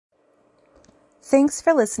Thanks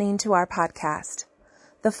for listening to our podcast.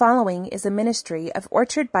 The following is a ministry of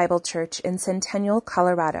Orchard Bible Church in Centennial,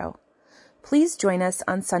 Colorado. Please join us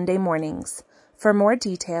on Sunday mornings. For more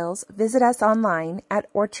details, visit us online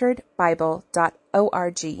at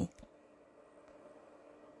orchardbible.org.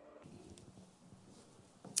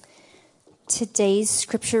 Today's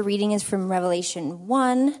scripture reading is from Revelation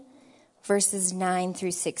 1, verses 9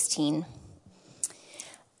 through 16.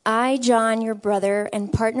 I, John, your brother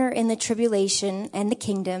and partner in the tribulation and the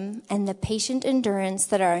kingdom and the patient endurance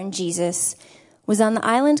that are in Jesus, was on the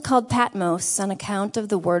island called Patmos on account of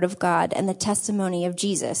the word of God and the testimony of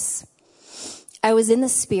Jesus. I was in the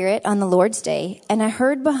Spirit on the Lord's day, and I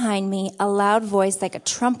heard behind me a loud voice like a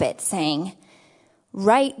trumpet saying,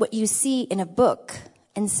 "Write what you see in a book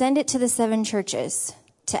and send it to the 7 churches,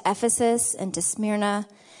 to Ephesus and to Smyrna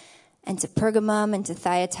and to Pergamum and to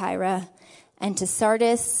Thyatira and to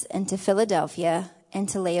Sardis and to Philadelphia and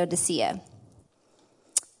to Laodicea."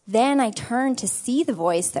 Then I turned to see the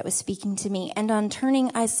voice that was speaking to me, and on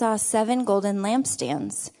turning I saw 7 golden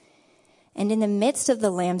lampstands. And in the midst of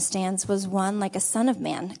the lampstands was one like a son of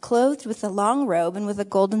man, clothed with a long robe and with a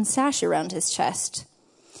golden sash around his chest.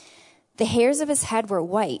 The hairs of his head were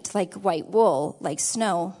white, like white wool, like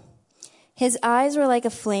snow. His eyes were like a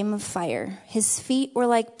flame of fire. His feet were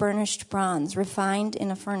like burnished bronze, refined in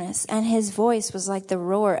a furnace, and his voice was like the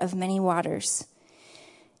roar of many waters.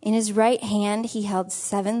 In his right hand he held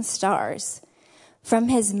 7 stars. From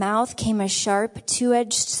his mouth came a sharp,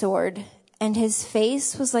 2-edged sword, and his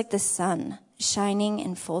face was like the sun, shining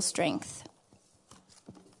in full strength.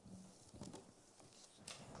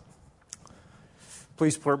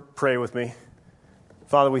 Please pray with me.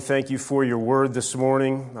 Father, we thank you for your word this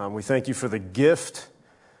morning. We thank you for the gift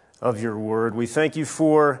of your word. We thank you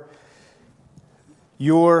for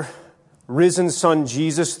your risen Son,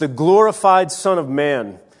 Jesus, the glorified Son of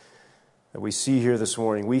Man that we see here this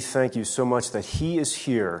morning. We thank you so much that he is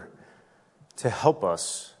here to help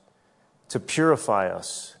us, to purify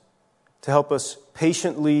us, to help us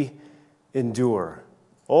patiently endure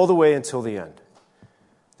all the way until the end,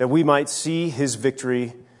 that we might see his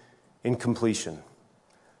victory in completion.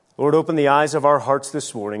 Lord, open the eyes of our hearts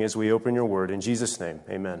this morning as we open your word. In Jesus' name,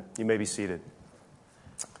 amen. You may be seated.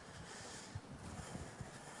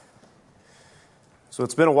 So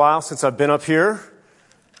it's been a while since I've been up here.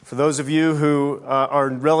 For those of you who are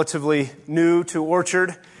relatively new to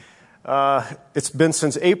Orchard, it's been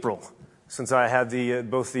since April since I had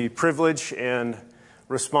both the privilege and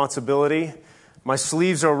responsibility. My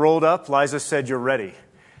sleeves are rolled up. Liza said, "You're ready."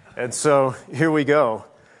 And so here we go.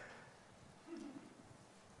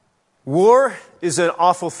 War is an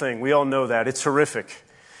awful thing. We all know that. It's horrific.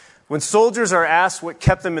 When soldiers are asked what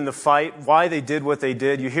kept them in the fight, why they did what they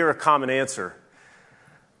did, you hear a common answer.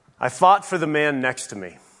 I fought for the man next to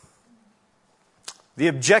me. The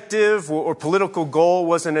objective or political goal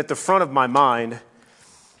wasn't at the front of my mind.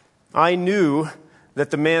 I knew that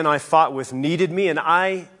the man I fought with needed me, and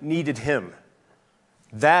I needed him.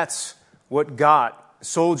 That's what got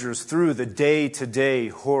soldiers through the day-to-day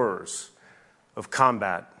horrors of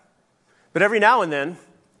combat. But every now and then,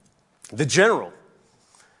 the general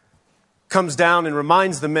comes down and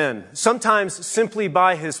reminds the men, sometimes simply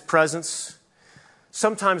by his presence,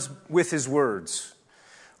 sometimes with his words.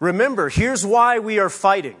 Remember, here's why we are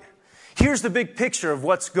fighting. Here's the big picture of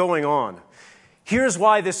what's going on. Here's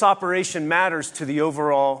why this operation matters to the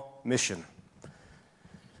overall mission.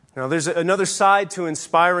 Now, there's another side to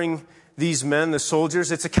inspiring these men, the soldiers.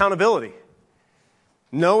 It's accountability.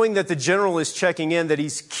 Knowing that the general is checking in, that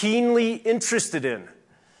he's keenly interested in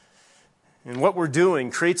what we're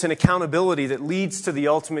doing, creates an accountability that leads to the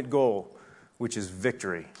ultimate goal, which is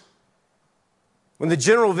victory. When the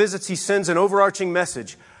general visits, he sends an overarching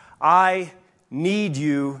message. I need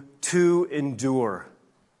you to endure.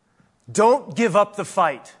 Don't give up the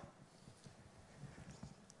fight.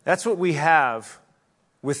 That's what we have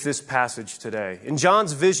with this passage today. In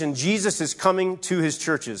John's vision, Jesus is coming to his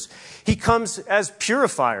churches. He comes as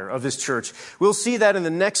purifier of his church. We'll see that in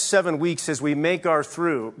the next 7 weeks as we make our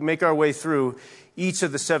way through each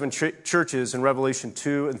of the 7 churches in Revelation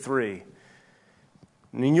 2 and 3.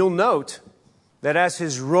 And you'll note that as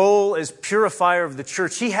his role as purifier of the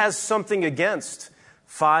church, he has something against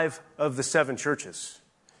 5 of the 7 churches.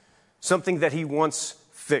 Something that he wants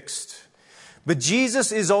fixed. But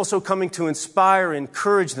Jesus is also coming to inspire and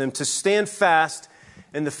encourage them to stand fast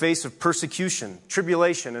in the face of persecution,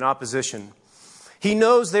 tribulation, and opposition. He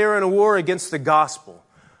knows they are in a war against the gospel,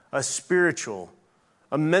 a spiritual,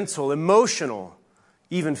 a mental, emotional,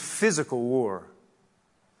 even physical war.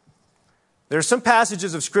 There are some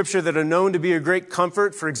passages of Scripture that are known to be a great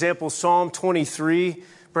comfort. For example, Psalm 23,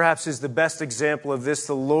 perhaps is the best example of this.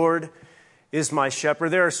 The Lord is my shepherd.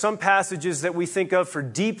 There are some passages that we think of for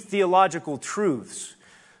deep theological truths.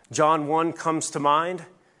 John 1 comes to mind.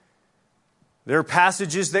 There are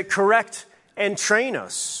passages that correct and train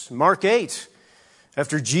us. Mark 8,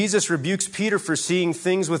 after Jesus rebukes Peter for seeing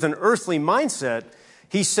things with an earthly mindset,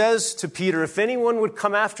 he says to Peter, if anyone would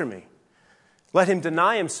come after me, let him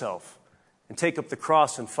deny himself and take up the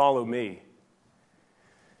cross and follow me.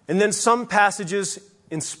 And then some passages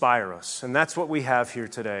inspire us, and that's what we have here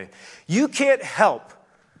today. You can't help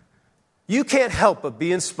but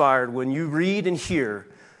be inspired when you read and hear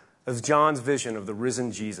of John's vision of the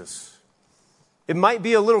risen Jesus. It might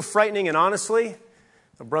be a little frightening, and honestly,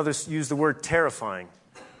 the brothers use the word terrifying.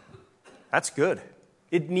 That's good.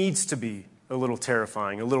 It needs to be a little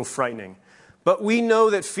terrifying, a little frightening. But we know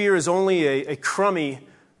that fear is only a crummy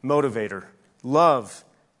motivator. Love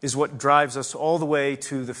is what drives us all the way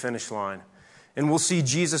to the finish line. And we'll see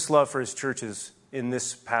Jesus' love for his churches in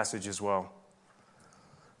this passage as well.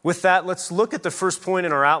 With that, let's look at the first point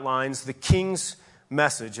in our outlines, the King's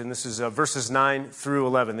message. And this is verses 9 through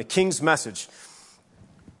 11. The King's message.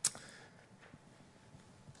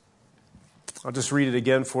 I'll just read it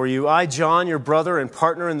again for you. I, John, your brother and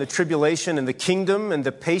partner in the tribulation and the kingdom and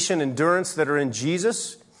the patient endurance that are in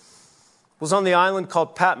Jesus, was on the island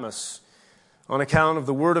called Patmos on account of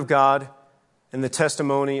the word of God and the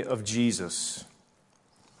testimony of Jesus.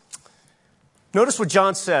 Notice what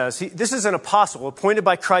John says. This is an apostle appointed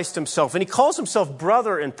by Christ himself, and he calls himself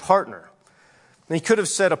brother and partner. And he could have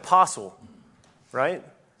said apostle, right?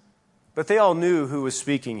 But they all knew who was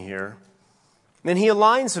speaking here. And he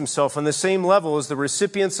aligns himself on the same level as the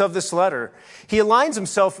recipients of this letter. He aligns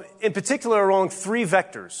himself in particular along three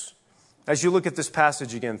vectors. As you look at this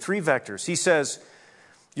passage again, three vectors. He says,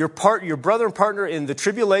 your brother and partner in the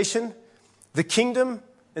tribulation, the kingdom,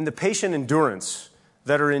 and the patient endurance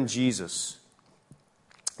that are in Jesus.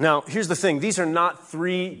 Now, here's the thing. These are not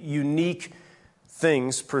three unique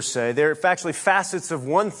things per se. They're actually facets of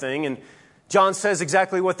one thing, and John says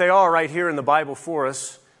exactly what they are right here in the Bible for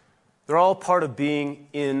us. They're all part of being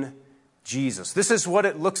in Jesus. This is what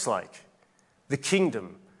it looks like. The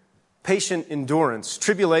kingdom, patient endurance,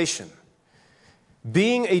 tribulation.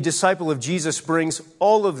 Being a disciple of Jesus brings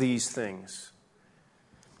all of these things.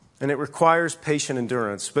 And it requires patient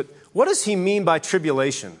endurance. But what does he mean by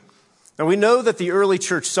tribulation? Now we know that the early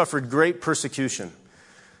church suffered great persecution.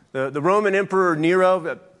 The Roman Emperor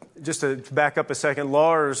Nero, just to back up a second,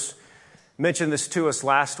 Lars mentioned this to us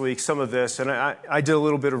last week, some of this, and I did a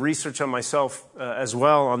little bit of research on myself as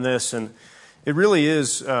well on this, and it really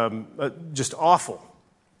is just awful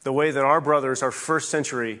the way that our brothers, our first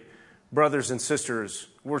century brothers and sisters,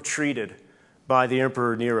 were treated by the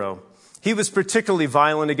Emperor Nero. He was particularly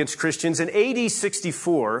violent against Christians. In AD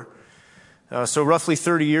 64, so roughly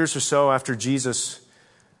 30 years or so after Jesus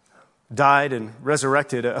died and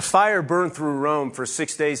resurrected, a fire burned through Rome for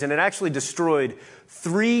 6 days, and it actually destroyed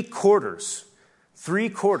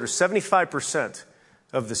 75%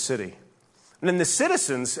 of the city. And then the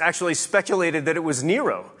citizens actually speculated that it was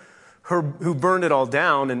Nero who burned it all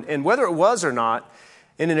down, and whether it was or not,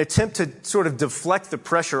 in an attempt to sort of deflect the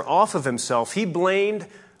pressure off of himself, he blamed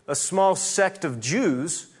a small sect of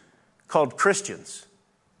Jews called Christians.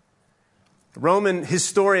 The Roman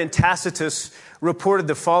historian Tacitus reported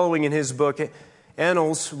the following in his book,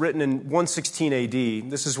 Annals, written in 116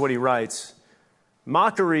 AD. This is what he writes.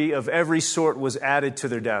 Mockery of every sort was added to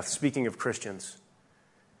their death, speaking of Christians.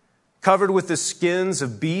 Covered with the skins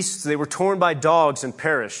of beasts, they were torn by dogs and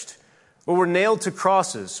perished, or were nailed to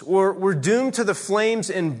crosses, or were doomed to the flames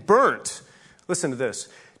and burnt, listen to this,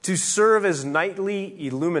 to serve as nightly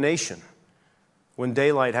illumination when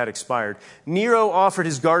daylight had expired. Nero offered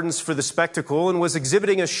his gardens for the spectacle and was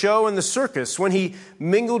exhibiting a show in the circus when he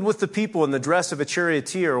mingled with the people in the dress of a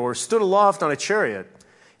charioteer or stood aloft on a chariot.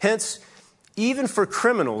 Hence, even for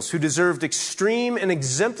criminals who deserved extreme and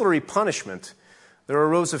exemplary punishment, there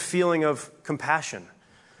arose a feeling of compassion.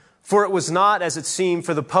 For it was not, as it seemed,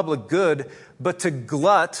 for the public good, but to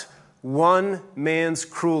glut one man's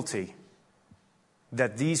cruelty,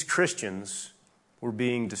 that these Christians were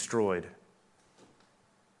being destroyed.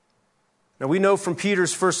 Now, we know from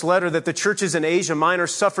Peter's first letter that the churches in Asia Minor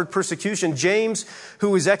suffered persecution. James,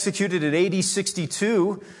 who was executed in AD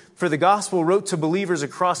 62 for the gospel, wrote to believers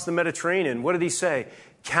across the Mediterranean. What did he say?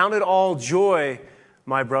 Count it all joy,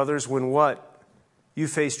 my brothers, when what? You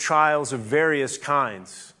face trials of various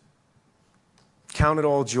kinds. Count it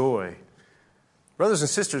all joy. Brothers and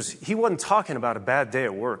sisters, he wasn't talking about a bad day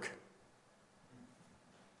at work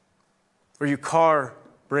or your car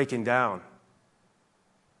breaking down.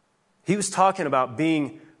 He was talking about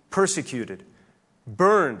being persecuted,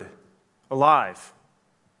 burned alive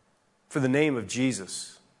for the name of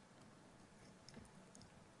Jesus.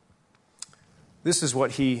 This is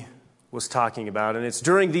what he was talking about. And it's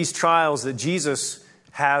during these trials that Jesus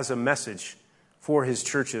has a message for his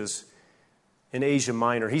churches in Asia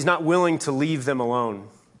Minor. He's not willing to leave them alone.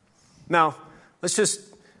 Now, let's just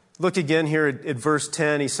look again here at verse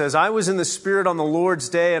 10. He says, I was in the Spirit on the Lord's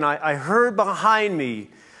day, and I heard behind me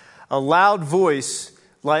a loud voice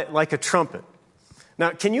like a trumpet.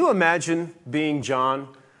 Now, can you imagine being John?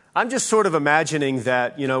 I'm just sort of imagining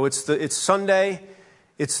that, it's Sunday,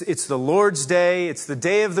 it's the Lord's day, it's the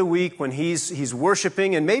day of the week when he's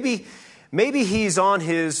worshiping, and maybe he's on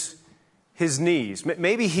his knees.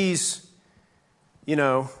 Maybe he's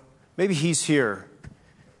here.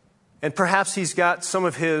 And perhaps he's got some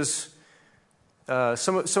of his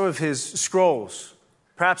scrolls.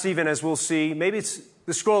 Perhaps even, as we'll see, maybe it's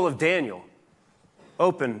the scroll of Daniel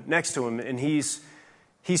open next to him, and he's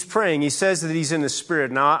praying. He says that he's in the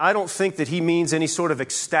Spirit. Now, I don't think that he means any sort of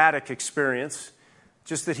ecstatic experience,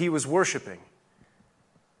 just that he was worshiping.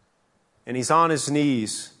 And he's on his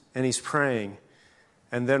knees, and he's praying.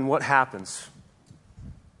 And then what happens?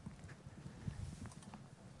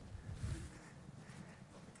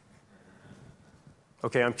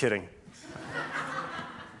 Okay, I'm kidding.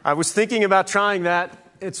 I was thinking about trying that.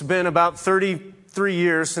 It's been about 33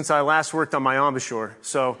 years since I last worked on my embouchure,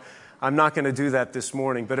 so I'm not going to do that this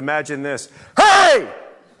morning. But imagine this. Hey!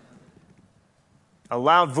 A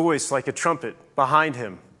loud voice like a trumpet behind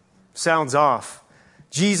him sounds off.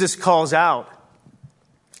 Jesus calls out,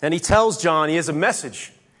 and he tells John he has a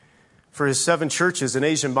message for his 7 churches in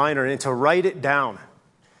Asia Minor and to write it down.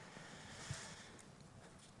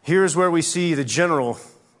 Here's where we see the general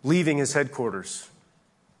leaving his headquarters,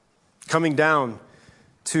 coming down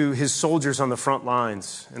to his soldiers on the front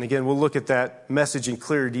lines. And again, we'll look at that message in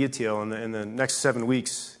clearer detail in the next 7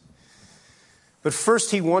 weeks. But first,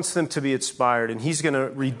 he wants them to be inspired, and he's going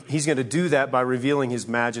to do that by revealing his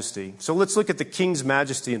majesty. So let's look at the king's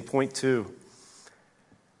majesty in point 2.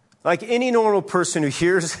 Like any normal person who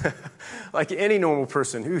hears,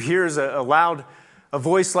 a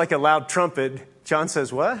voice like a loud trumpet, John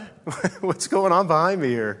says, what? What's going on behind me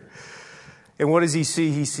here? And what does he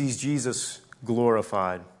see? He sees Jesus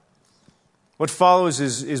glorified. What follows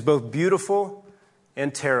is both beautiful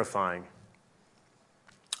and terrifying.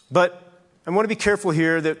 But I want to be careful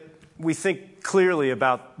here that we think clearly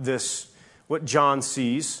about this, what John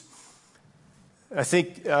sees. I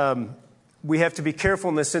think we have to be careful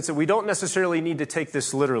in the sense that we don't necessarily need to take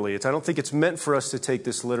this literally. I don't think it's meant for us to take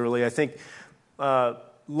this literally. I think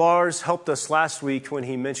Lars helped us last week when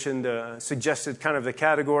he suggested kind of the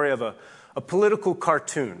category of a political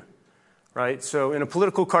cartoon, right? So in a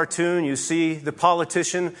political cartoon, you see the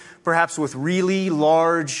politician perhaps with really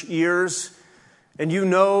large ears, and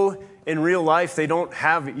in real life they don't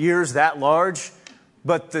have ears that large,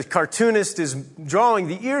 but the cartoonist is drawing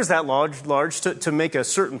the ears that large to make a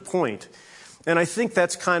certain point. And I think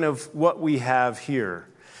that's kind of what we have here.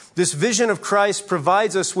 This vision of Christ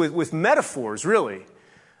provides us with metaphors, really,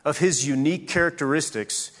 of his unique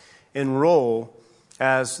characteristics and role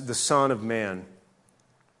as the Son of Man.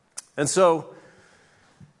 And so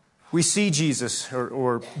we see Jesus,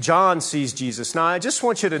 or John sees Jesus. Now, I just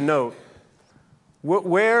want you to note,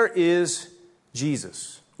 where is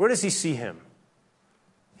Jesus? Where does he see him?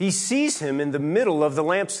 He sees him in the middle of the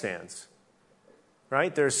lampstands,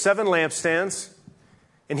 right? There are 7 lampstands,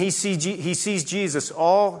 and he sees Jesus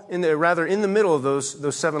all in the middle of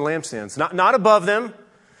those 7 lampstands. Not above them,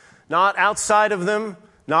 not outside of them,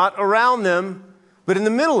 not around them, but in the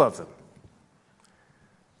middle of them.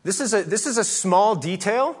 This is a small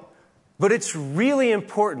detail, but it's really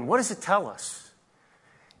important. What does it tell us?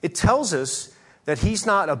 It tells us that he's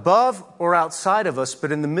not above or outside of us,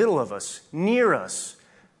 but in the middle of us, near us,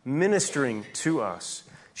 ministering to us,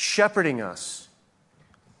 shepherding us.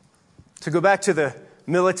 To go back to the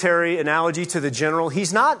military analogy to the general,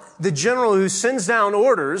 he's not the general who sends down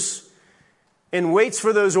orders and waits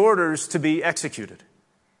for those orders to be executed.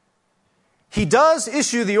 He does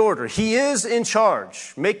issue the order. He is in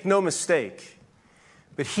charge. Make no mistake.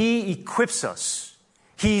 But he equips us.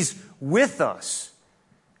 He's with us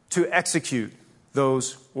to execute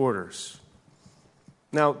those orders.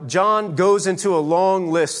 Now, John goes into a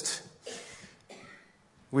long list.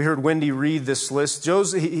 We heard Wendy read this list.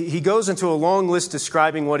 He goes into a long list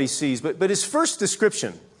describing what he sees. But his first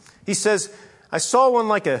description, he says, I saw one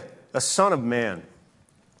like a son of man.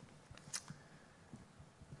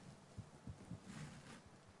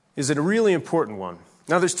 Is it a really important one?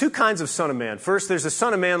 Now, there's 2 kinds of son of man. First, there's a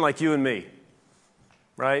son of man like you and me,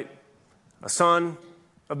 right? A son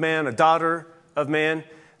of man, a daughter of Man.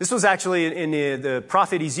 This was actually in the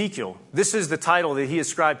prophet Ezekiel. This is the title that he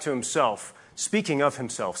ascribed to himself, speaking of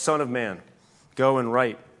himself, Son of Man. Go and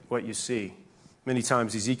write what you see. Many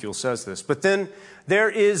times Ezekiel says this. But then there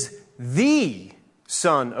is the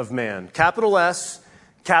Son of Man, capital S,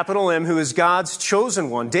 capital M, who is God's chosen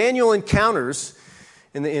one. Daniel encounters,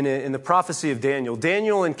 in the prophecy of Daniel,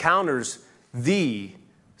 Daniel encounters the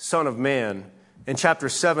Son of Man in chapter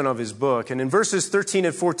 7 of his book. And in verses 13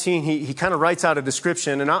 and 14, he kind of writes out a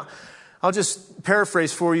description. And I'll just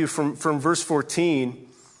paraphrase for you from verse 14.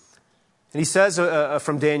 And he says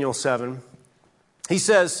from Daniel 7, he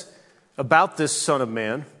says about this Son of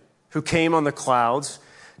Man who came on the clouds,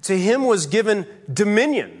 to him was given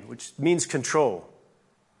dominion, which means control.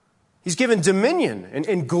 He's given dominion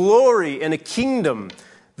and glory and a kingdom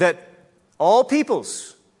that all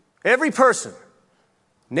peoples, every person,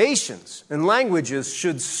 nations and languages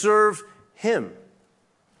should serve him.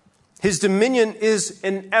 His dominion is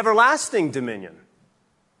an everlasting dominion,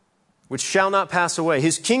 which shall not pass away.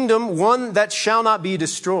 His kingdom, one that shall not be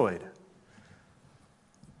destroyed.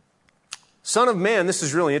 Son of Man, this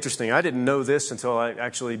is really interesting. I didn't know this until I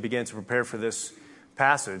actually began to prepare for this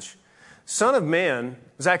passage. Son of Man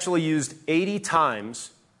was actually used 80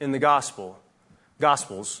 times in the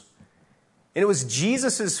Gospels. And it was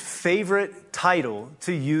Jesus' favorite title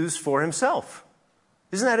to use for himself.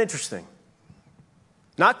 Isn't that interesting?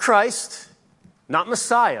 Not Christ, not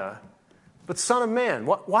Messiah, but Son of Man.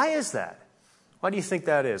 Why is that? Why do you think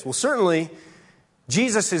that is? Well, certainly,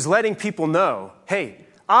 Jesus is letting people know, hey,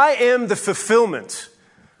 I am the fulfillment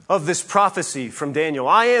of this prophecy from Daniel.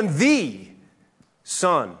 I am the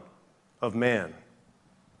Son of Man.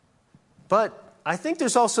 But I think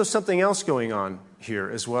there's also something else going on here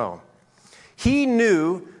as well. He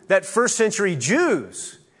knew that first century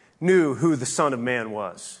Jews knew who the Son of Man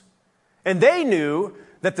was. And they knew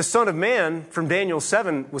that the Son of Man from Daniel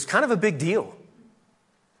 7 was kind of a big deal.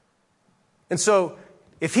 And so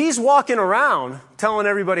if he's walking around telling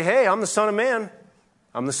everybody, hey, I'm the Son of Man,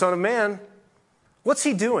 I'm the Son of Man, what's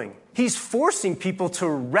he doing? He's forcing people to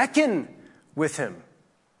reckon with him.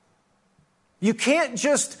 You can't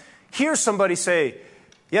just hear somebody say,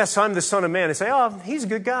 yes, I'm the Son of Man, and say, oh, he's a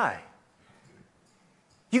good guy.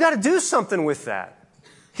 You got to do something with that.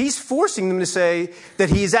 He's forcing them to say that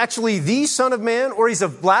he's actually the Son of Man, or he's a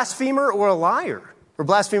blasphemer or a liar, or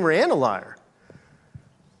blasphemer and a liar.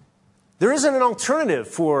 There isn't an alternative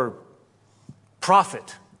for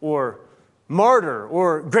prophet or martyr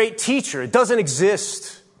or great teacher. It doesn't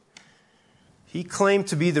exist. He claimed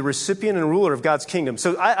to be the recipient and ruler of God's kingdom.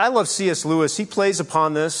 So I love C.S. Lewis. He plays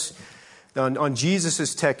upon this, on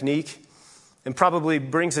Jesus' technique, and probably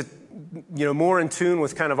brings it more in tune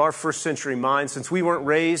with kind of our first century mind, since we weren't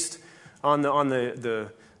raised on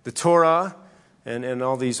the Torah and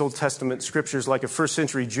all these Old Testament scriptures like a first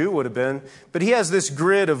century Jew would have been. But he has this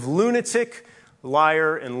grid of lunatic,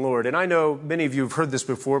 liar, and Lord. And I know many of you have heard this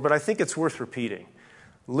before, but I think it's worth repeating.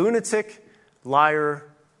 Lunatic, liar,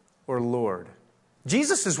 or Lord.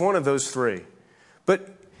 Jesus is one of those three. But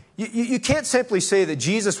you can't simply say that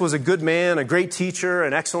Jesus was a good man, a great teacher,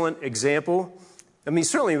 an excellent example. I mean,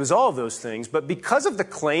 certainly he was all of those things, but because of the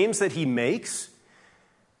claims that he makes,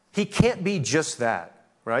 he can't be just that,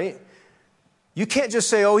 right? You can't just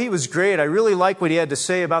say, oh, he was great. I really like what he had to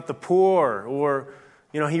say about the poor, or,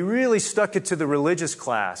 he really stuck it to the religious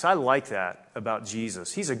class. I like that about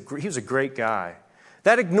Jesus. He was a great guy.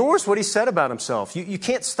 That ignores what he said about himself. You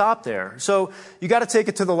can't stop there. So you got to take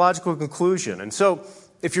it to the logical conclusion. And so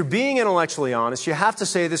if you're being intellectually honest, you have to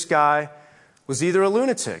say this guy was either a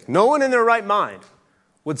lunatic. No one in their right mind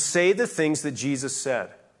would say the things that Jesus said.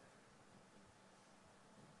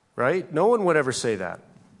 Right? No one would ever say that.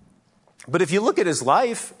 But if you look at his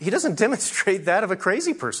life, he doesn't demonstrate that of a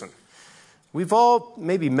crazy person. We've all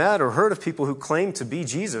maybe met or heard of people who claim to be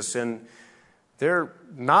Jesus, and they're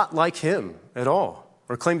not like him at all,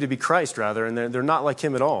 or claim to be Christ, rather, and they're not like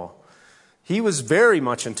him at all. He was very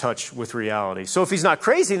much in touch with reality. So if he's not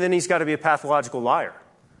crazy, then he's got to be a pathological liar.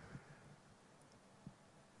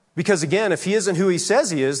 Because again, if he isn't who he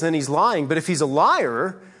says he is, then he's lying. But if he's a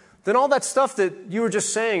liar, then all that stuff that you were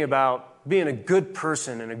just saying about being a good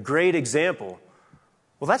person and a great example,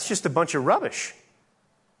 well, that's just a bunch of rubbish.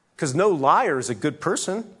 Because no liar is a good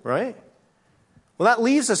person, right? Well, that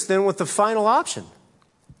leaves us then with the final option.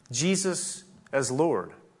 Jesus as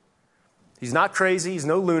Lord. He's not crazy, he's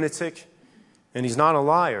no lunatic, and he's not a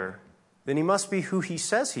liar. Then he must be who he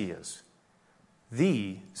says he is.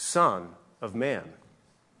 The Son of Man.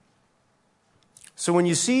 So when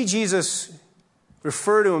you see Jesus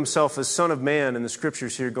refer to himself as Son of Man in the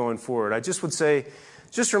scriptures here going forward, I just would say,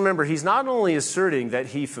 just remember, he's not only asserting that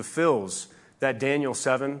he fulfills that Daniel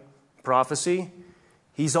 7 prophecy,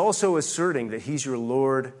 he's also asserting that he's your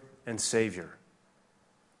Lord and Savior.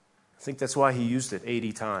 I think that's why he used it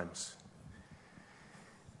 80 times.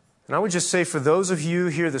 And I would just say for those of you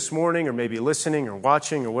here this morning, or maybe listening or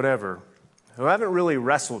watching or whatever, who haven't really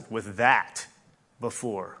wrestled with that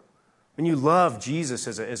before, when you love Jesus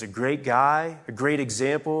as a great guy, a great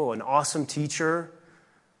example, an awesome teacher,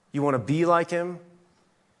 you want to be like him,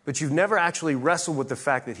 but you've never actually wrestled with the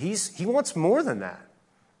fact that he wants more than that.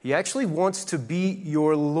 He actually wants to be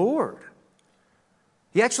your Lord.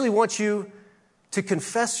 He actually wants you to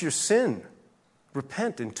confess your sin,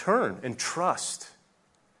 repent and turn and trust.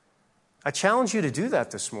 I challenge you to do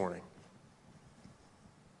that this morning.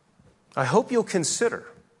 I hope you'll consider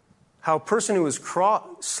how a person who was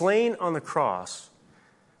slain on the cross,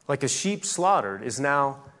 like a sheep slaughtered, is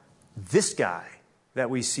now this guy that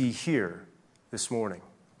we see here this morning.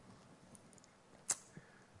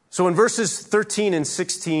 So in verses 13 and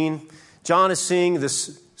 16, John is seeing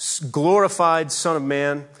this glorified Son of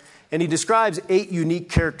Man, and he describes 8 unique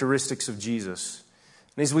characteristics of Jesus.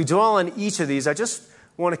 And as we dwell on each of these, I just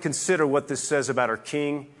want to consider what this says about our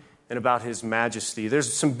King and about his majesty.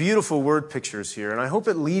 There's some beautiful word pictures here, and I hope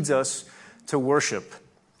it leads us to worship.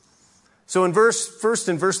 So in verse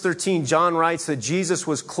 13, John writes that Jesus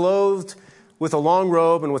was clothed with a long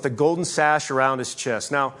robe and with a golden sash around his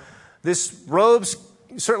chest. Now, this robes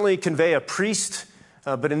certainly convey a priest,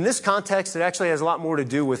 but in this context, it actually has a lot more to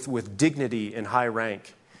do with dignity and high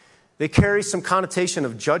rank. They carry some connotation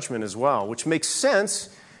of judgment as well, which makes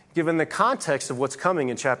sense given the context of what's coming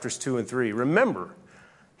in chapters 2 and 3. Remember,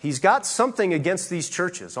 he's got something against these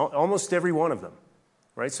churches, almost every one of them,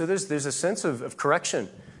 right? So there's a sense of correction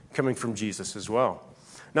coming from Jesus as well.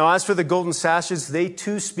 Now, as for the golden sashes, they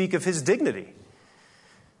too speak of his dignity.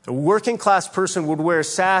 A working class person would wear a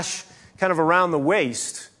sash kind of around the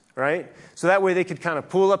waist, right? So that way they could kind of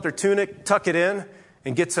pull up their tunic, tuck it in,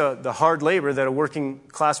 and get to the hard labor that a working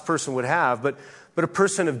class person would have. But a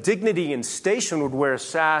person of dignity and station would wear a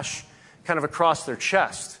sash kind of across their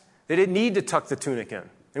chest. They didn't need to tuck the tunic in.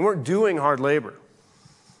 They weren't doing hard labor.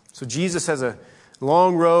 So Jesus has a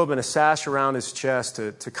long robe and a sash around his chest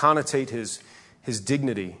to connotate his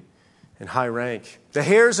dignity and high rank. The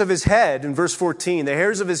hairs of his head, in verse 14, the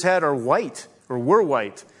hairs of his head are white, or were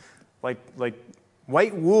white, like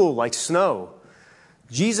white wool, like snow.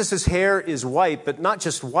 Jesus' hair is white, but not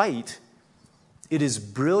just white. It is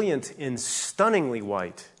brilliant and stunningly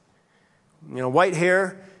white. You know, white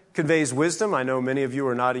hair conveys wisdom. I know many of you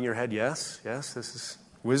are nodding your head, yes, this is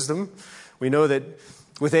wisdom. We know that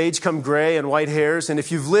with age come gray and white hairs, and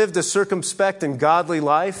if you've lived a circumspect and godly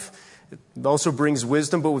life, it also brings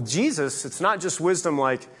wisdom. But with Jesus, it's not just wisdom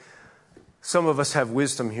like some of us have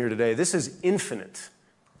wisdom here today. This is infinite,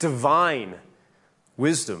 divine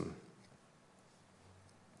wisdom.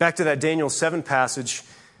 Back to that Daniel 7 passage,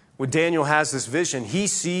 when Daniel has this vision, he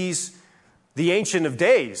sees the Ancient of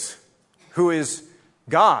Days, who is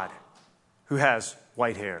God, who has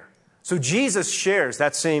white hair. So Jesus shares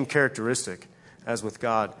that same characteristic as with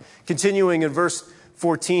God. Continuing in verse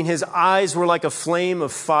 14, his eyes were like a flame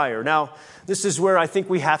of fire. Now, this is where I think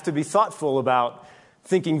we have to be thoughtful about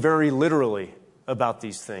thinking very literally about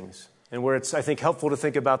these things, and where it's, I think, helpful to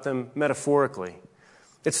think about them metaphorically.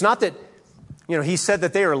 It's not that, he said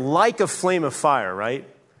that they are like a flame of fire, right?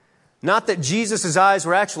 Not that Jesus' eyes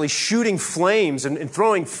were actually shooting flames and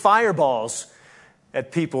throwing fireballs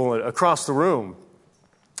at people across the room.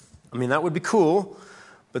 I mean, that would be cool,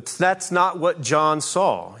 but that's not what John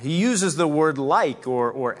saw. He uses the word like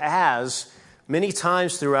or as many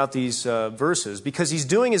times throughout these verses because he's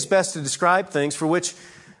doing his best to describe things for which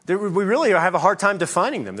we really have a hard time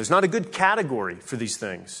defining them. There's not a good category for these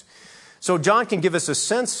things. So John can give us a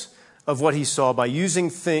sense of what he saw by using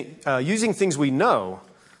things we know,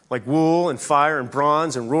 like wool and fire and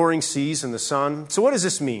bronze and roaring seas and the sun. So what does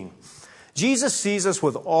this mean? Jesus sees us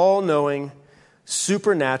with all-knowing,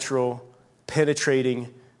 supernatural,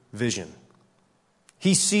 penetrating vision.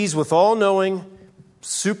 He sees with all-knowing,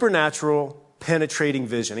 supernatural, penetrating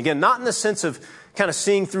vision. Again, not in the sense of kind of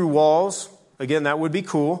seeing through walls. Again, that would be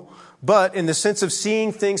cool. But in the sense of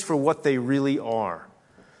seeing things for what they really are.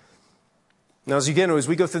 Now, as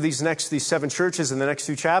we go through these 7 churches in the next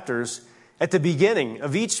 2 chapters, at the beginning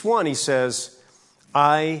of each one, he says,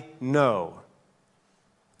 I know.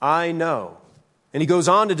 I know. And he goes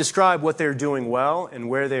on to describe what they're doing well and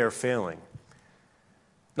where they are failing.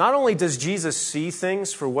 Not only does Jesus see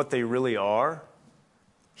things for what they really are,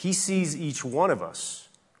 he sees each one of us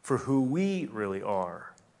for who we really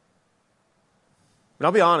are. And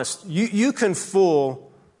I'll be honest, you can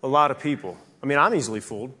fool a lot of people. I mean, I'm easily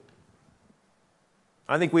fooled.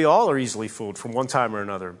 I think we all are easily fooled from one time or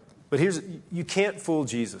another. But you can't fool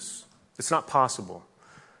Jesus. It's not possible.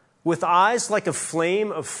 With eyes like a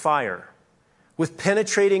flame of fire, with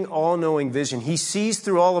penetrating, all-knowing vision, he sees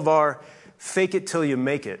through all of our fake it till you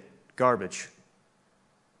make it garbage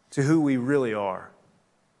to who we really are.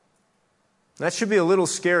 That should be a little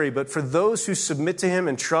scary, but for those who submit to him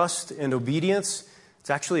in trust and obedience, it's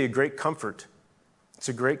actually a great comfort. It's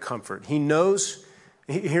a great comfort. He knows,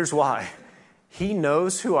 here's why. He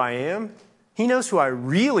knows who I am. He knows who I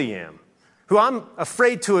really am, who I'm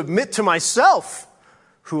afraid to admit to myself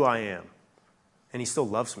who I am. And he still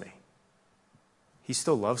loves me. He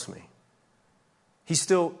still loves me. He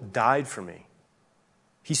still died for me.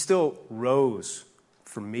 He still rose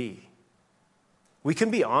for me. We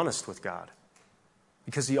can be honest with God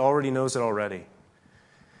because he already knows it already.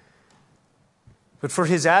 But for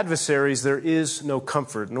his adversaries, there is no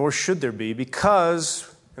comfort, nor should there be,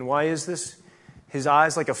 because, and why is this? His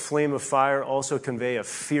eyes, like a flame of fire, also convey a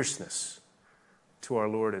fierceness to our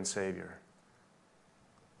Lord and Savior.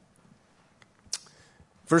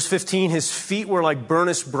 Verse 15, his feet were like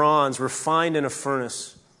burnished bronze, refined in a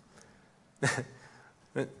furnace.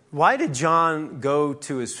 Why did John go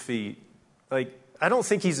to his feet? I don't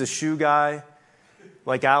think he's a shoe guy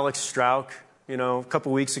like Alex Strauch. A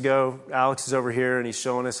couple weeks ago, Alex is over here and he's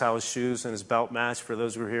showing us how his shoes and his belt match. For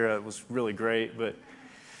those who were here, it was really great. But,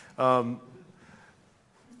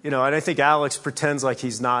 and I think Alex pretends like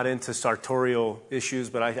he's not into sartorial issues,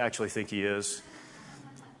 but I actually think he is.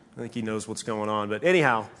 I think he knows what's going on. But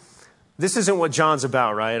anyhow, this isn't what John's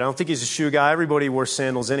about, right? I don't think he's a shoe guy. Everybody wore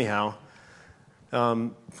sandals anyhow.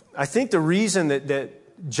 I think the reason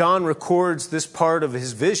that John records this part of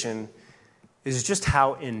his vision is just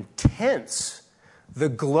how intense the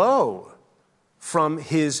glow from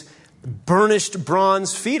his burnished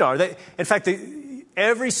bronze feet are. In fact,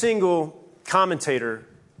 every single commentator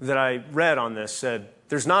that I read on this said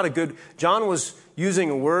there's not a good... John was using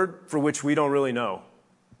a word for which we don't really know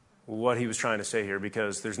what he was trying to say here,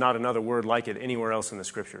 because there's not another word like it anywhere else in the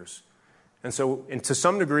Scriptures. And to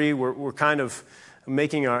some degree, we're kind of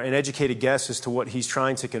making an educated guess as to what he's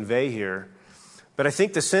trying to convey here. But I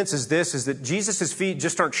think the sense is that Jesus' feet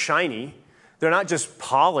just aren't shiny. They're not just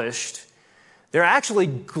polished. They're actually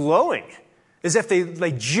glowing, as if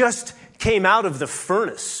they just came out of the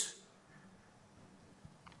furnace.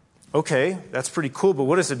 Okay, that's pretty cool, but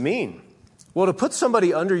what does it mean? Well, to put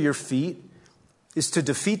somebody under your feet is to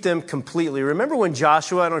defeat them completely. Remember when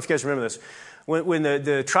Joshua, I don't know if you guys remember this, when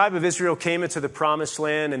the tribe of Israel came into the promised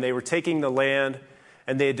land and they were taking the land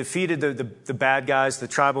and they had defeated the bad guys, the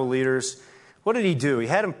tribal leaders, what did he do? He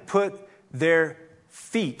had them put their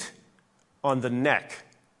feet on the neck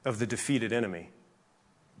of the defeated enemy.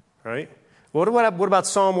 Right? What about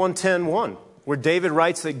Psalm 110:1, where David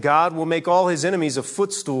writes that God will make all his enemies a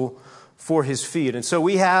footstool for his feet? And so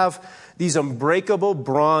we have these unbreakable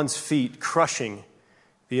bronze feet crushing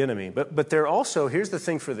the enemy. But they're also, here's the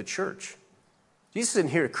thing for the church. Jesus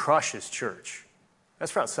isn't here to crush his church.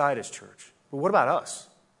 That's for outside his church. But what about us?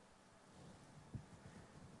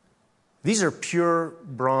 These are pure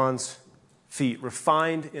bronze feet,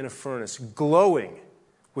 refined in a furnace, glowing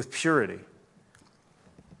with purity.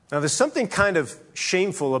 Now, there's something kind of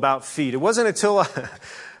shameful about feet. It wasn't until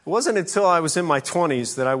I was in my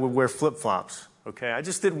 20s that I would wear flip-flops. Okay, I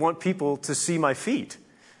just didn't want people to see my feet.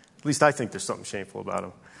 At least I think there's something shameful about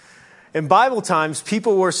them. In Bible times,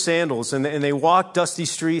 people wore sandals, and they walked dusty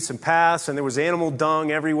streets and paths, and there was animal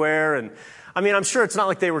dung everywhere. And I'm sure it's not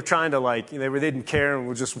like they were trying to they didn't care and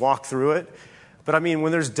would just walk through it. But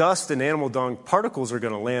when there's dust and animal dung, particles are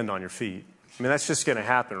going to land on your feet. That's just going to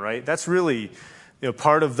happen, right? That's really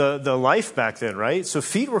part of the life back then, right? So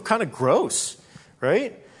feet were kind of gross,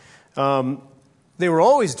 right? They were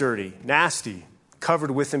always dirty, nasty,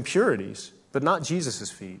 covered with impurities, but not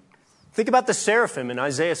Jesus' feet. Think about the seraphim in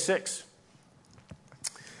Isaiah 6.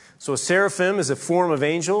 So a seraphim is a form of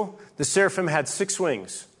angel. The seraphim had 6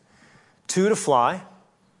 wings. 2 to fly,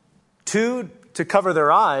 2 to cover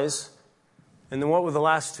their eyes, and then what were the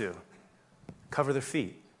last 2? Cover their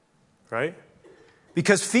feet, right?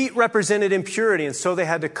 Because feet represented impurity, and so they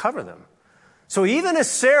had to cover them. So even a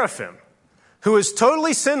seraphim, who is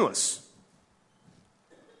totally sinless,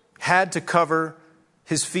 had to cover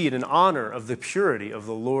his feet in honor of the purity of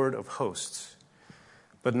the Lord of hosts.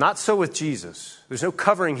 But not so with Jesus. There's no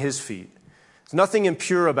covering his feet. There's nothing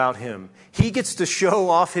impure about him. He gets to show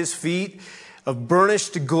off his feet of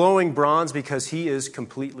burnished, glowing bronze because he is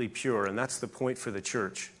completely pure. And that's the point for the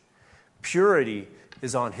church. Purity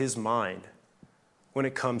is on his mind when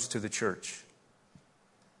it comes to the church.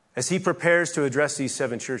 As he prepares to address these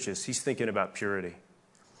 7 churches, he's thinking about purity.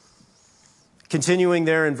 Continuing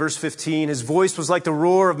there in verse 15, his voice was like the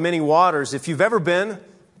roar of many waters. If you've ever been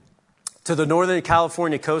to the Northern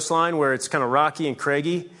California coastline where it's kind of rocky and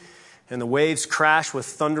craggy and the waves crash with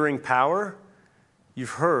thundering power,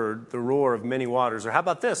 you've heard the roar of many waters. Or how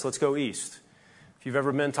about this? Let's go east. If you've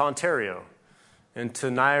ever been to Ontario and to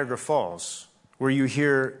Niagara Falls, where you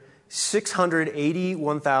hear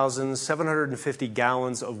 681,750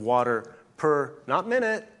 gallons of water per, not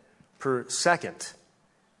minute, per second,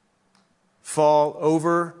 fall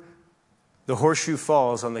over the Horseshoe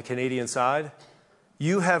Falls on the Canadian side,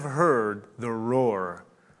 you have heard the roar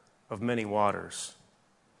of many waters.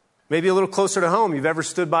 Maybe a little closer to home, you've ever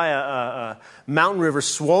stood by a mountain river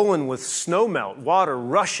swollen with snowmelt, water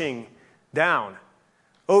rushing down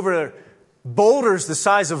over boulders the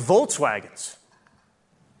size of Volkswagens.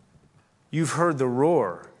 You've heard the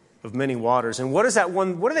roar of many waters. And what do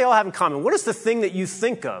they all have in common? What is the thing that you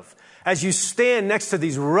think of as you stand next to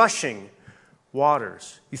these rushing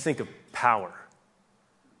waters? You think of power,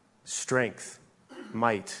 strength,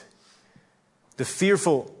 might, the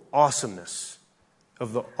fearful awesomeness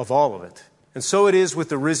of all of it. And so it is with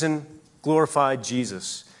the risen, glorified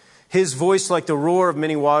Jesus. His voice, like the roar of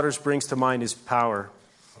many waters, brings to mind his power.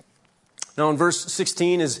 Now in verse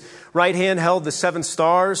 16, his right hand held the 7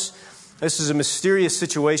 stars. This is a mysterious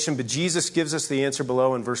situation, but Jesus gives us the answer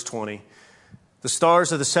below in verse 20. The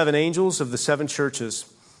stars are the 7 angels of the 7 churches,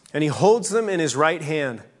 and he holds them in his right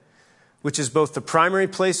hand, which is both the primary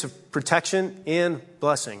place of protection and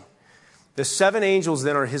blessing. The 7 angels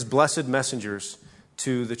then are his blessed messengers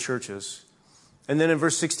to the churches. And then in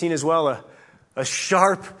verse 16 as well, a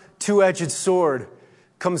sharp, 2-edged sword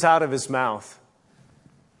comes out of his mouth.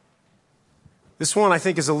 This one, I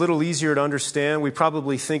think, is a little easier to understand. We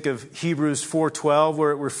probably think of Hebrews 4:12, where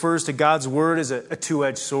it refers to God's word as a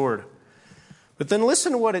 2-edged sword. But then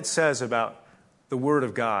listen to what it says about the word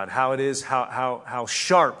of God, how it is, how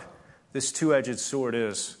sharp this 2-edged sword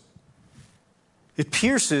is. It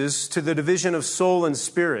pierces to the division of soul and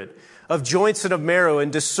spirit, of joints and of marrow,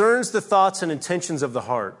 and discerns the thoughts and intentions of the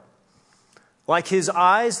heart. Like his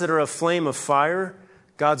eyes that are a flame of fire,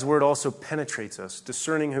 God's word also penetrates us,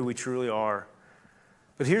 discerning who we truly are.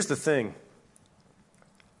 But here's the thing.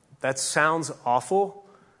 That sounds awful,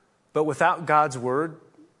 but without God's word,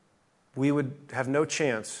 we would have no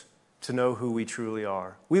chance to know who we truly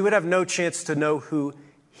are. We would have no chance to know who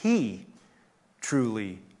he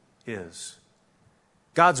truly is.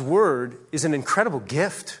 God's word is an incredible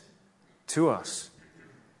gift to us.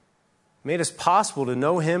 It made us possible to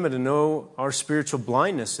know him and to know our spiritual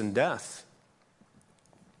blindness and death.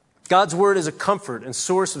 God's word is a comfort and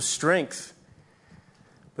source of strength,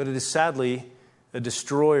 but it is sadly a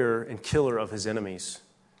destroyer and killer of his enemies.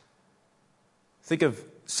 Think of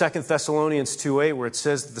 2 Thessalonians 2:8, where it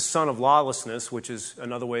says the son of lawlessness, which is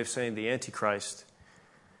another way of saying the Antichrist.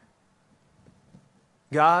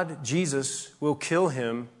 God, Jesus, will kill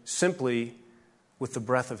him simply with the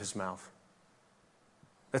breath of his mouth.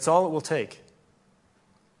 That's all it will take.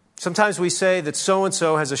 Sometimes we say that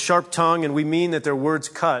so-and-so has a sharp tongue, and we mean that their words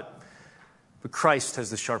cut, but Christ has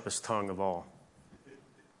the sharpest tongue of all.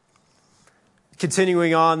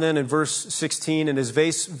 Continuing on then in verse 16, and his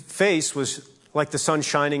face was like the sun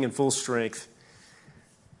shining in full strength.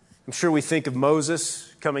 I'm sure we think of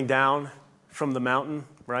Moses coming down from the mountain,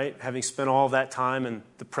 right? Having spent all that time in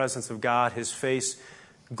the presence of God, his face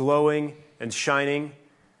glowing and shining.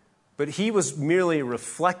 But he was merely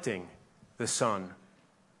reflecting the sun,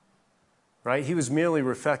 right? He was merely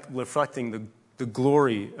reflecting the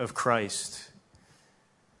glory of Christ.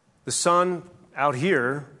 The sun out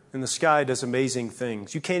here in the sky does amazing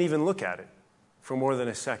things. You can't even look at it for more than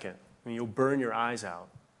a second. I mean, you'll burn your eyes out.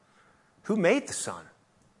 Who made the sun?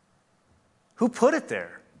 Who put it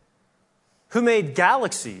there? Who made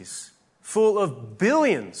galaxies full of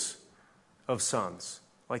billions of suns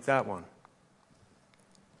like that one?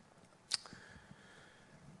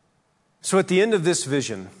 So at the end of this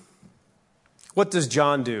vision, what does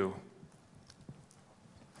John do?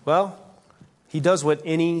 Well, he does what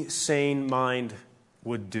any sane mind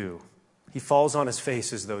would do. He falls on his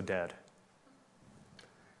face as though dead.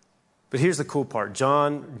 But here's the cool part.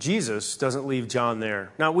 Jesus doesn't leave John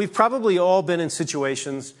there. Now, we've probably all been in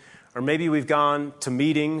situations, or maybe we've gone to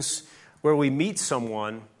meetings where we meet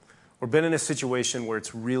someone or been in a situation where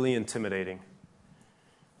it's really intimidating.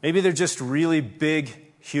 Maybe they're just really big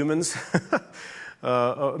humans.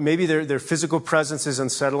 Maybe their physical presence is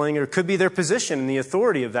unsettling, or it could be their position and the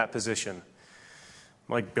authority of that position.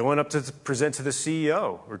 Like going up to present to the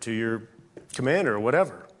CEO or to your commander or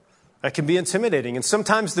whatever. That can be intimidating. And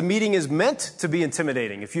sometimes the meeting is meant to be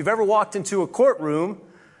intimidating. If you've ever walked into a courtroom,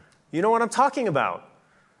 you know what I'm talking about.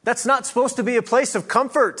 That's not supposed to be a place of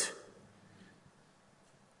comfort.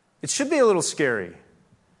 It should be a little scary.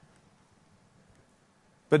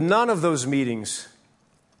 But none of those meetings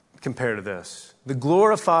compare to this. The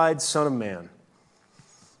glorified Son of Man,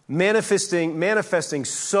 manifesting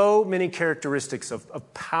so many characteristics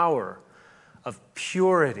of power, of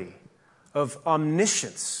purity, of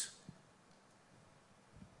omniscience,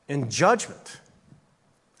 and judgment.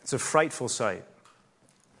 It's a frightful sight.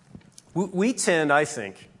 We tend, I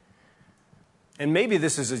think, and maybe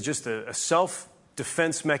this is just a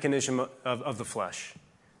self-defense mechanism of the flesh,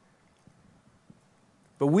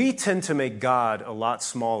 but we tend to make God a lot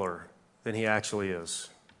smaller than he actually is.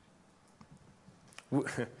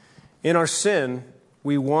 In our sin,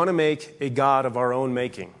 we want to make a God of our own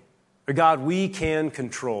making, a God we can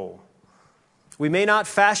control. We may not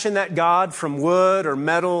fashion that God from wood or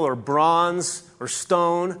metal or bronze or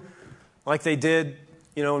stone like they did,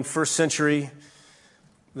 in the first century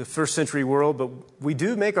world, but we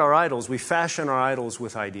do make our idols. We fashion our idols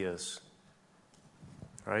with ideas,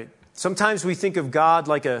 right? Sometimes we think of God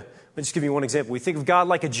like let me just give you one example. We think of God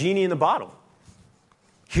like a genie in a bottle,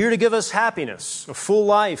 here to give us happiness, a full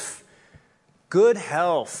life, good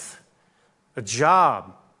health, a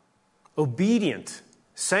job, obedient,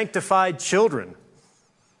 sanctified children.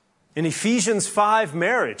 In Ephesians 5,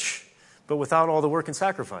 marriage, but without all the work and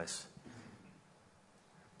sacrifice.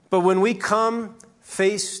 But when we come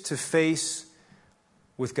face to face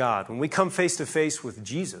with God, when we come face to face with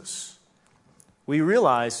Jesus, we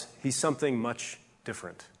realize he's something much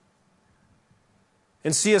different.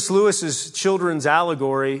 In C.S. Lewis's children's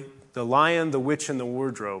allegory, The Lion, the Witch, and the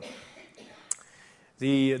Wardrobe,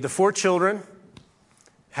 the four children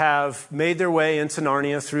have made their way into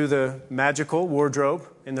Narnia through the magical wardrobe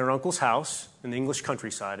in their uncle's house in the English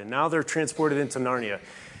countryside, and now they're transported into Narnia.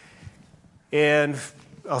 And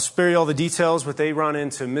I'll spare you all the details, but they run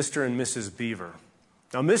into Mr. and Mrs. Beaver.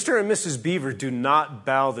 Now, Mr. and Mrs. Beaver do not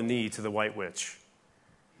bow the knee to the White Witch.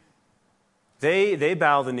 They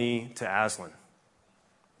bow the knee to Aslan.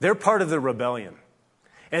 They're part of the rebellion.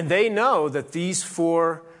 And they know that these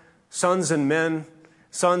four sons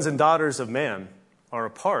and daughters of man are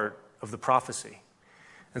a part of the prophecy.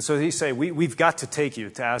 And so they say, we've got to take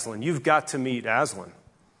you to Aslan. You've got to meet Aslan.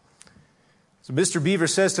 So Mr. Beaver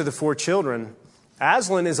says to the four children,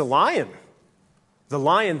 Aslan is a lion.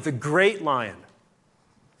 The great lion.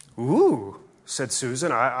 Ooh, said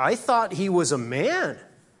Susan, I thought he was a man.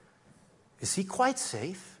 Is he quite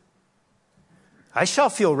safe? I shall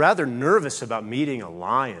feel rather nervous about meeting a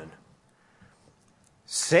lion.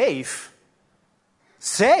 Safe?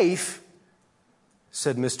 Safe?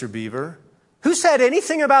 Said Mr. Beaver. Who said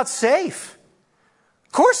anything about safe?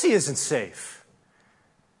 Of course he isn't safe.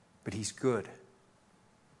 But he's good.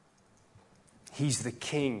 He's the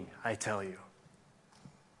king, I tell you.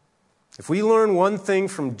 If we learn one thing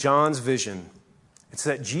from John's vision, it's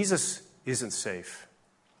that Jesus isn't safe,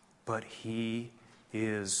 but he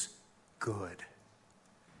is good.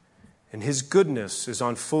 And his goodness is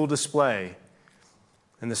on full display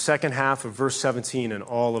in the second half of verse 17 and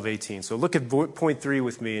all of 18. So look at point 3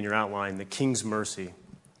 with me in your outline, the king's mercy.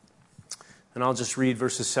 And I'll just read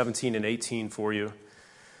verses 17 and 18 for you.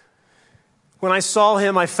 When I saw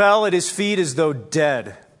him, I fell at his feet as though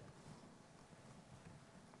dead.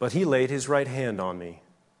 But he laid his right hand on me,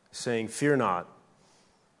 saying, Fear not.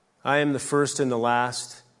 I am the first and the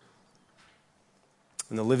last,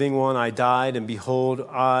 and the living one. I died, and behold,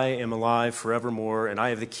 I am alive forevermore, and I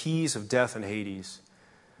have the keys of death and Hades.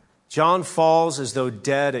 John falls as though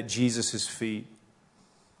dead at Jesus' feet.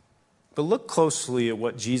 But look closely at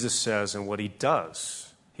what Jesus says and what he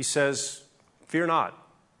does. He says, Fear not.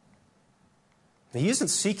 He isn't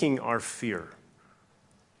seeking our fear.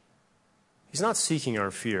 He's not seeking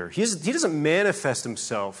our fear. He doesn't manifest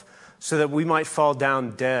himself so that we might fall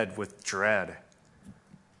down dead with dread.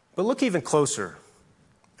 But look even closer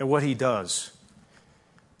at what he does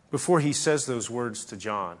before he says those words to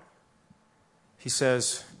John. He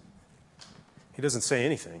doesn't say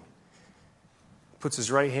anything. Puts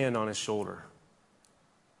his right hand on his shoulder.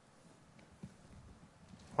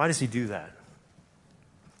 Why does he do that?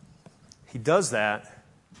 He does that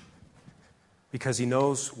because he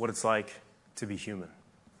knows what it's like to be human.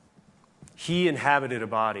 He inhabited a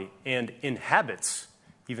body and inhabits,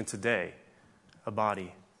 even today, a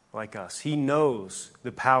body like us. He knows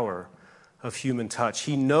the power of human touch.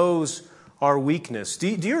 He knows our weakness. Do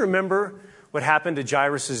you remember what happened to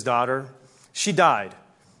Jairus' daughter? She died,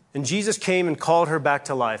 and Jesus came and called her back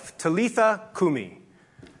to life. Talitha Kumi,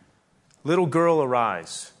 little girl,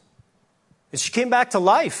 arise. And she came back to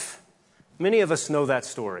life. Many of us know that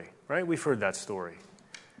story, right? We've heard that story.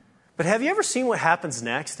 But have you ever seen what happens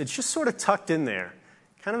next? It's just sort of tucked in there,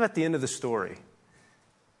 kind of at the end of the story.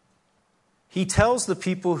 He tells the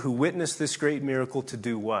people who witnessed this great miracle to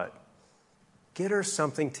do what? Get her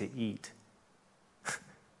something to eat.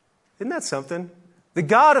 Isn't that something? The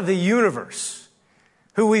God of the universe,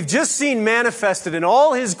 who we've just seen manifested in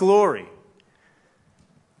all his glory,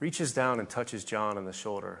 reaches down and touches John on the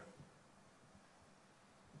shoulder.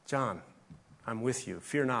 John, I'm with you.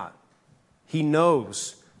 Fear not. He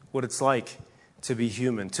knows what it's like to be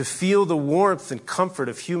human, to feel the warmth and comfort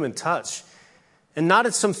of human touch. And not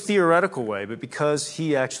in some theoretical way, but because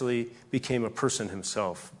he actually became a person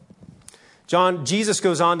himself. Jesus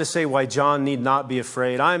goes on to say why John need not be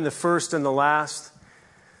afraid. I am the first and the last,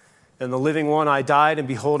 and the living one. I died, and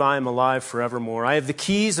behold, I am alive forevermore. I have the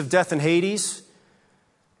keys of death and Hades.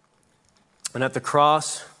 And at the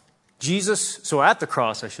cross, Jesus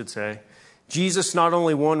not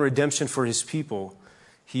only won redemption for his people,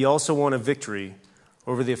 he also won a victory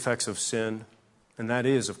over the effects of sin, and that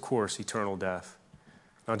is, of course, eternal death.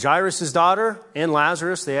 Now, Jairus' daughter and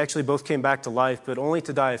Lazarus, they actually both came back to life, but only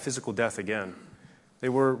to die a physical death again. They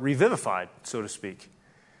were revivified, so to speak.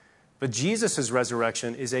 But Jesus'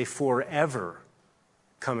 resurrection is a forever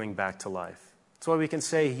coming back to life. That's why we can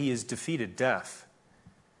say he has defeated death.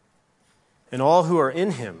 And all who are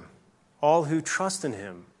in him, all who trust in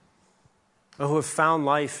him, or who have found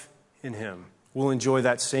life in him, will enjoy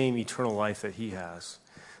that same eternal life that he has.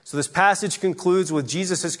 So this passage concludes with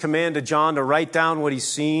Jesus' command to John to write down what he's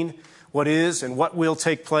seen, what is, and what will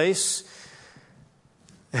take place.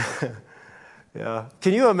 Yeah.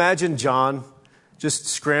 Can you imagine John just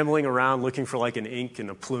scrambling around looking for like an ink and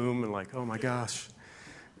a plume and like, oh my gosh,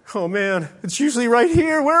 oh man, it's usually right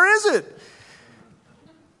here. Where is it?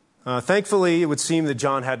 Thankfully, it would seem that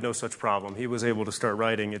John had no such problem. He was able to start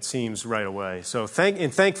writing, it seems, right away. So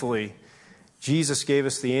thankfully, Jesus gave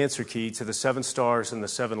us the answer key to the 7 stars and the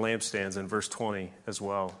 7 lampstands in verse 20 as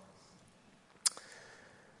well.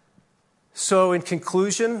 So in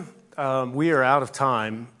conclusion, we are out of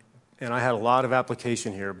time, and I had a lot of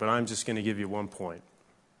application here, but I'm just going to give you one point,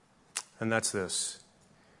 and that's this.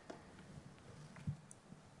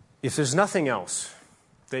 If there's nothing else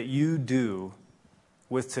that you do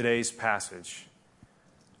with today's passage,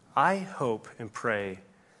 I hope and pray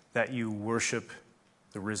that you worship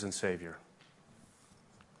the risen Savior.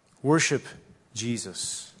 Worship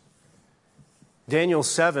Jesus. Daniel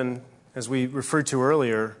 7, as we referred to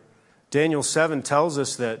earlier, Daniel 7 tells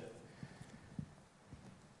us that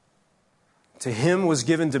to him was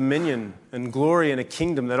given dominion and glory and a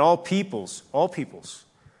kingdom that all peoples,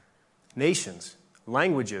 nations,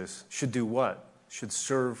 languages should do what? Should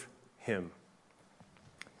serve him.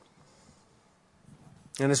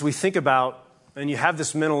 And as we think about, and you have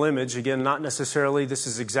this mental image, again, not necessarily this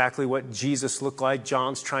is exactly what Jesus looked like.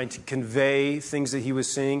 John's trying to convey things that he was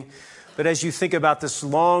seeing. But as you think about this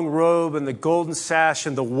long robe and the golden sash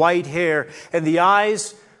and the white hair and the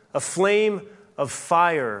eyes, a flame of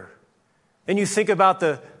fire, and you think about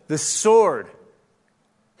the sword,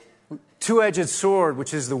 two-edged sword,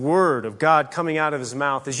 which is the word of God coming out of his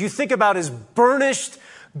mouth, as you think about his burnished,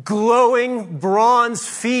 glowing bronze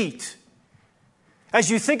feet, as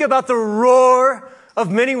you think about the roar of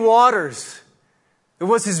many waters, it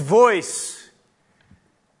was his voice.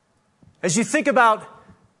 As you think about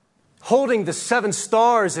holding the 7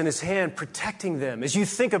 stars in his hand, protecting them, as you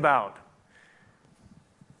think about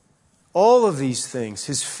all of these things,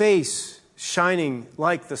 his face shining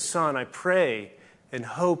like the sun, I pray and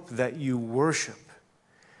hope that you worship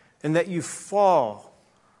and that you fall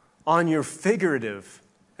on your figurative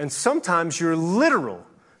and sometimes your literal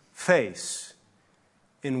face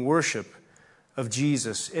in worship of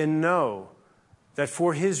Jesus, and know that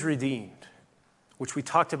for his redeemed, which we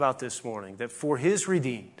talked about this morning, that for his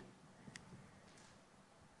redeemed,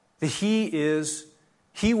 that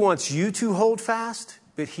he wants you to hold fast,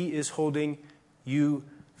 but he is holding you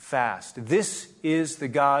fast. This is the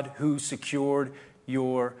God who secured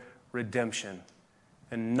your redemption,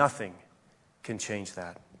 and nothing can change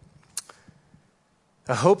that.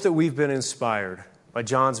 I hope that we've been inspired by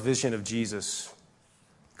John's vision of Jesus.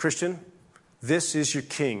 Christian, this is your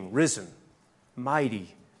King, risen,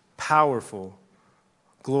 mighty, powerful,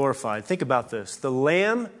 glorified. Think about this. The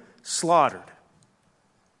Lamb slaughtered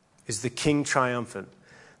is the King triumphant.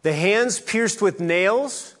 The hands pierced with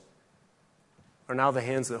nails are now the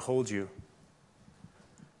hands that hold you.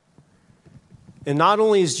 And not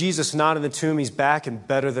only is Jesus not in the tomb, he's back and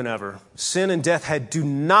better than ever. Sin and death do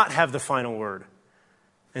not have the final word.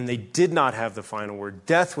 And they did not have the final word.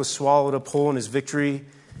 Death was swallowed up whole in his victory.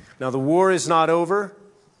 Now, the war is not over,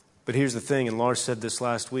 but here's the thing, and Lars said this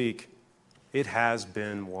last week, it has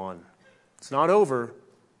been won. It's not over,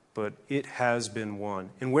 but it has been won.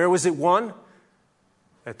 And where was it won?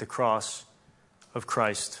 At the cross of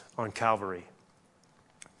Christ on Calvary.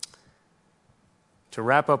 To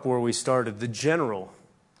wrap up where we started, the general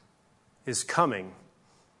is coming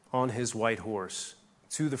on his white horse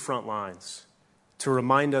to the front lines to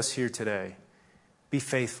remind us here today, be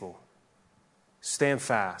faithful, stand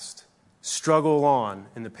fast, struggle on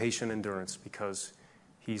in the patient endurance because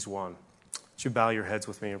he's won. Would you bow your heads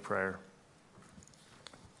with me in prayer?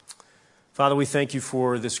 Father, we thank you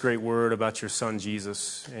for this great word about your son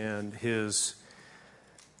Jesus and his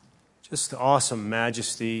just awesome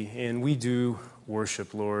majesty. And we do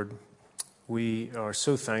worship, Lord. We are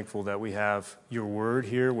so thankful that we have your word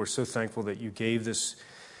here. We're so thankful that you gave this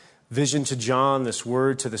vision to John, this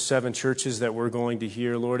word to the 7 churches that we're going to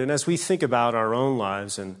hear, Lord. And as we think about our own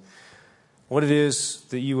lives and what it is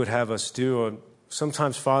that you would have us do,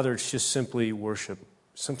 sometimes, Father, it's just simply worship.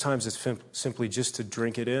 Sometimes it's simply just to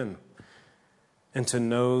drink it in and to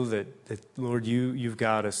know that Lord, you've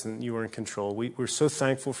got us and you are in control. We're so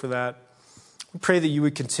thankful for that. We pray that you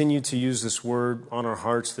would continue to use this word on our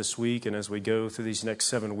hearts this week, and as we go through these next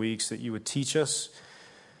 7 weeks, that you would teach us,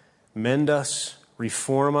 mend us,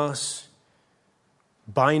 reform us,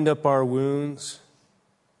 bind up our wounds,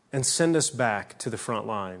 and send us back to the front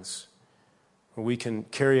lines where we can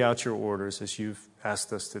carry out your orders as you've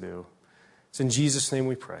asked us to do. It's in Jesus' name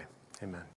we pray. Amen.